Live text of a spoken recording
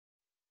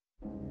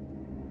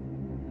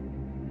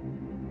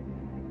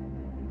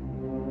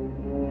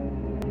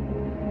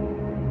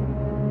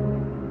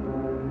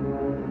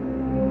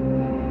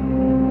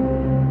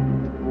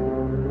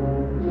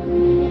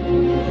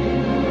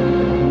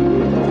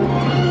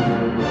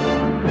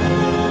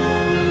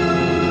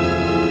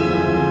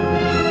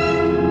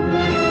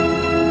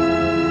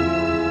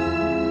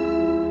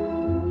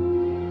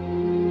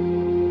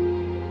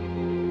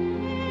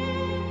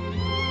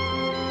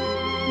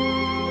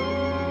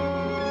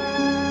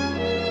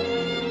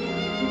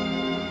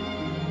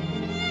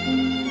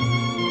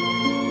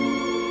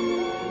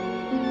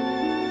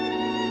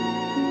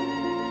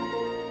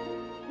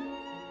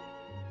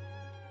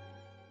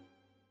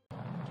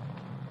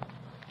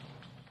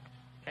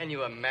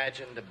you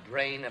imagine the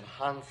brain of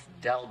Hans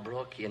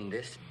Delbruck in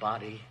this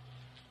body?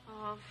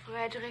 Oh,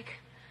 Frederick.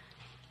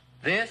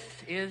 This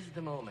is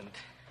the moment.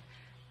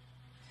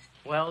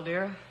 Well,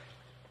 dear,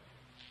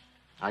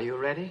 are you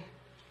ready?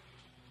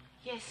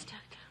 Yes,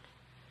 Doctor.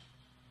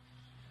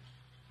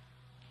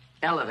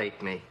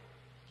 Elevate me.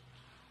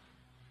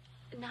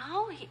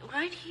 Now?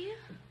 Right here?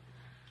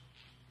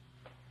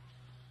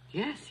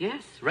 Yes.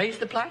 Raise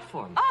the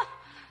platform. Oh,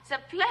 the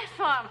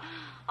platform.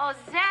 Oh,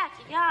 that.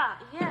 Yeah,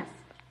 yes.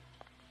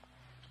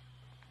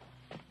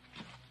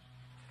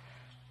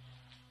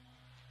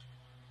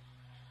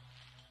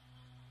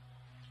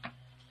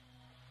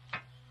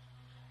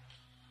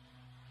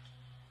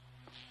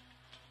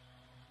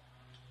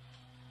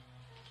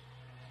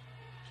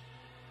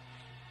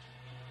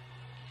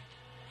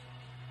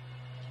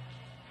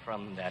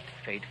 From that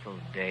fateful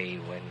day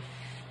when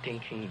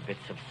stinking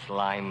bits of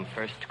slime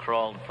first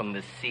crawled from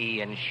the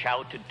sea and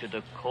shouted to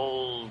the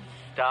cold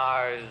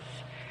stars,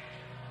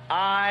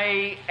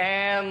 I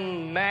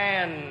am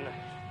man.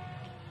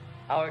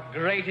 Our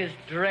greatest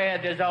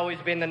dread has always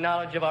been the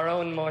knowledge of our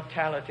own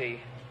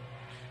mortality.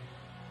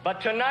 But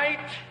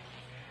tonight,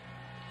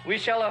 we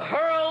shall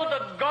hurl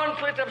the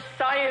gauntlet of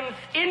science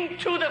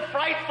into the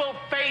frightful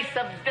face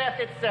of death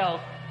itself.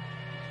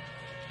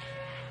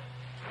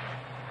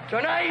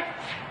 Tonight,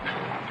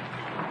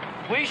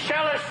 we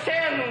shall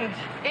ascend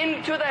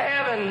into the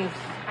heavens.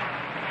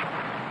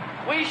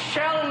 We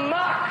shall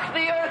mock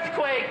the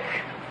earthquake.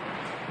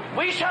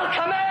 We shall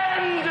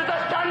command the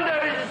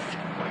thunders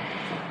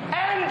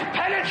and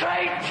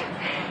penetrate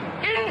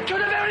into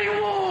the very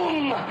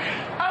womb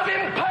of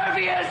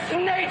impervious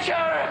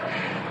nature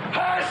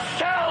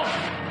herself.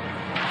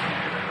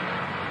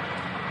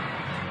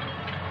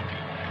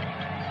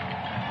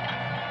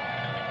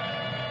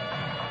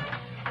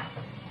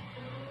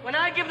 When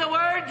I give the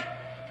word,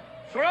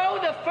 throw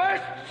the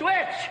first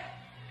switch.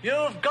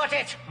 You've got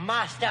it,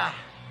 Master.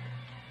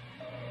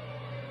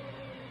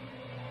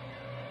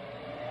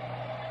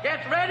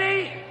 Get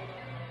ready.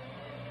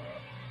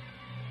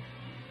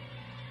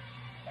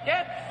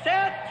 Get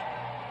set.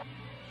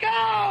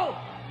 Go!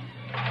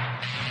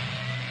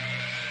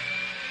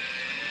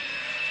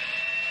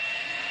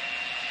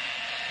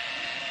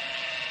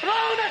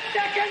 Throw the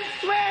second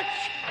switch.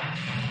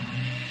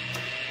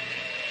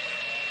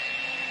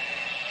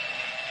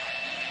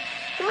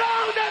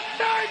 Throw the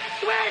third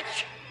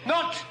switch!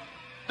 Not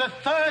the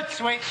third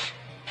switch.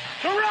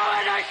 Throw it,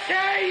 I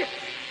say!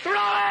 Throw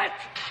it!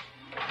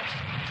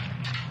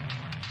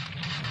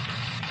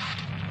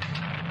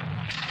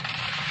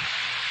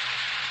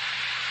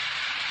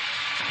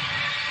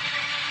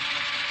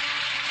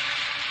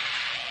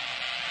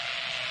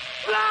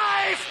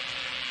 Life!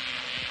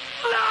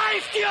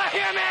 Life, do you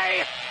hear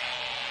me?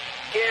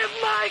 Give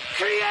my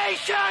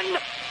creation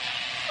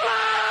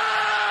life!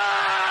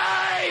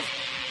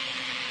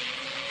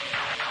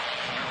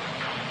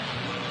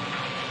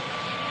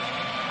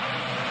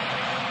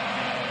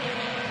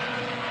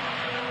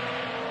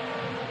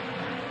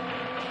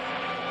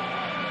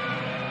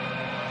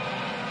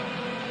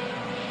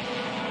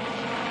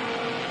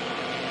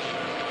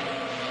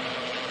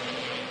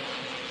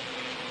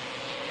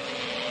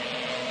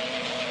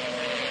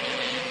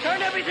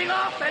 Turn everything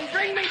off and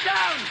bring me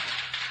down!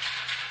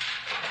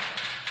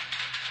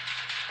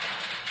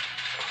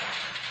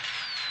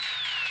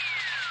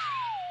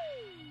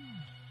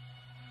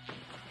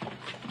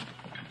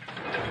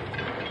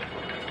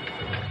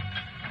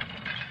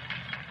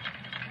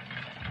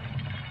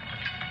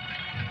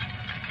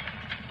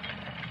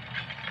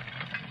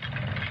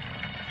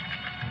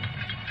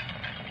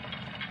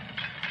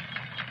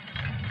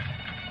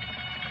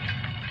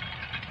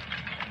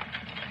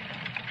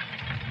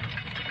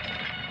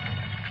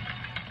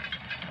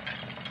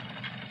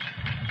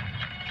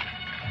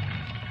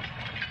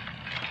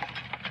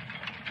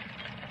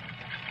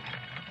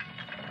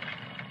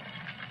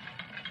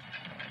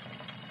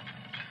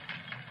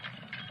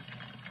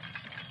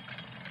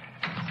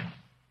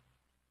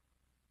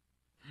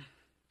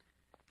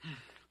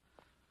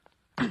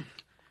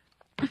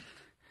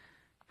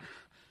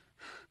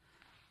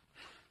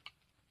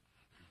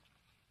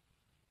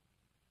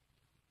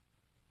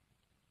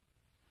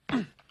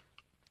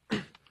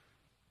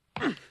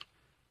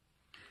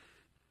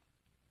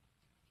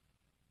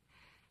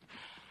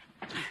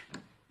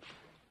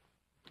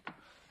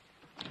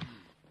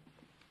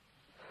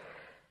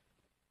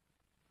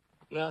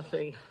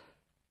 Nothing.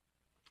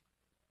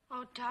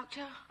 Oh,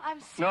 Doctor, I'm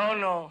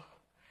sorry. No.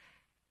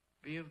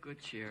 Be of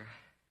good cheer.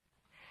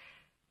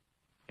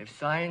 If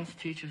science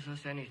teaches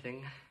us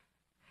anything,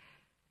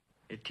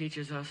 it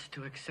teaches us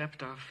to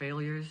accept our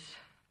failures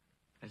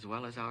as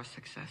well as our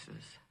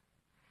successes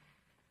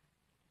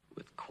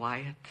with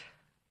quiet,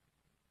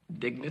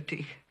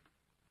 dignity,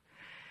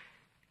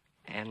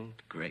 and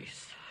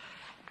grace.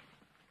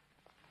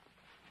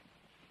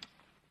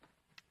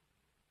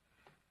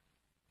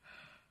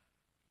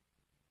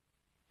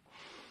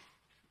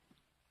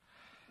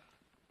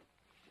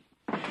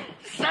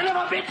 Son of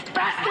a bitch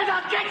bastard,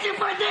 I'll get you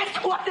for this!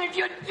 What did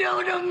you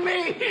do to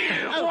me?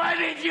 What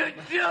did you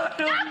do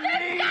to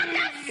me?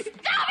 Doctor,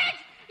 stop it!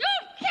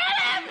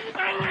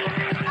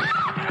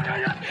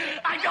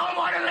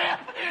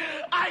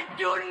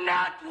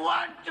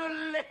 want to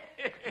live.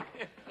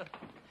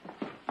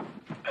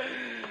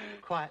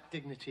 Quiet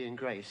dignity and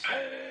grace.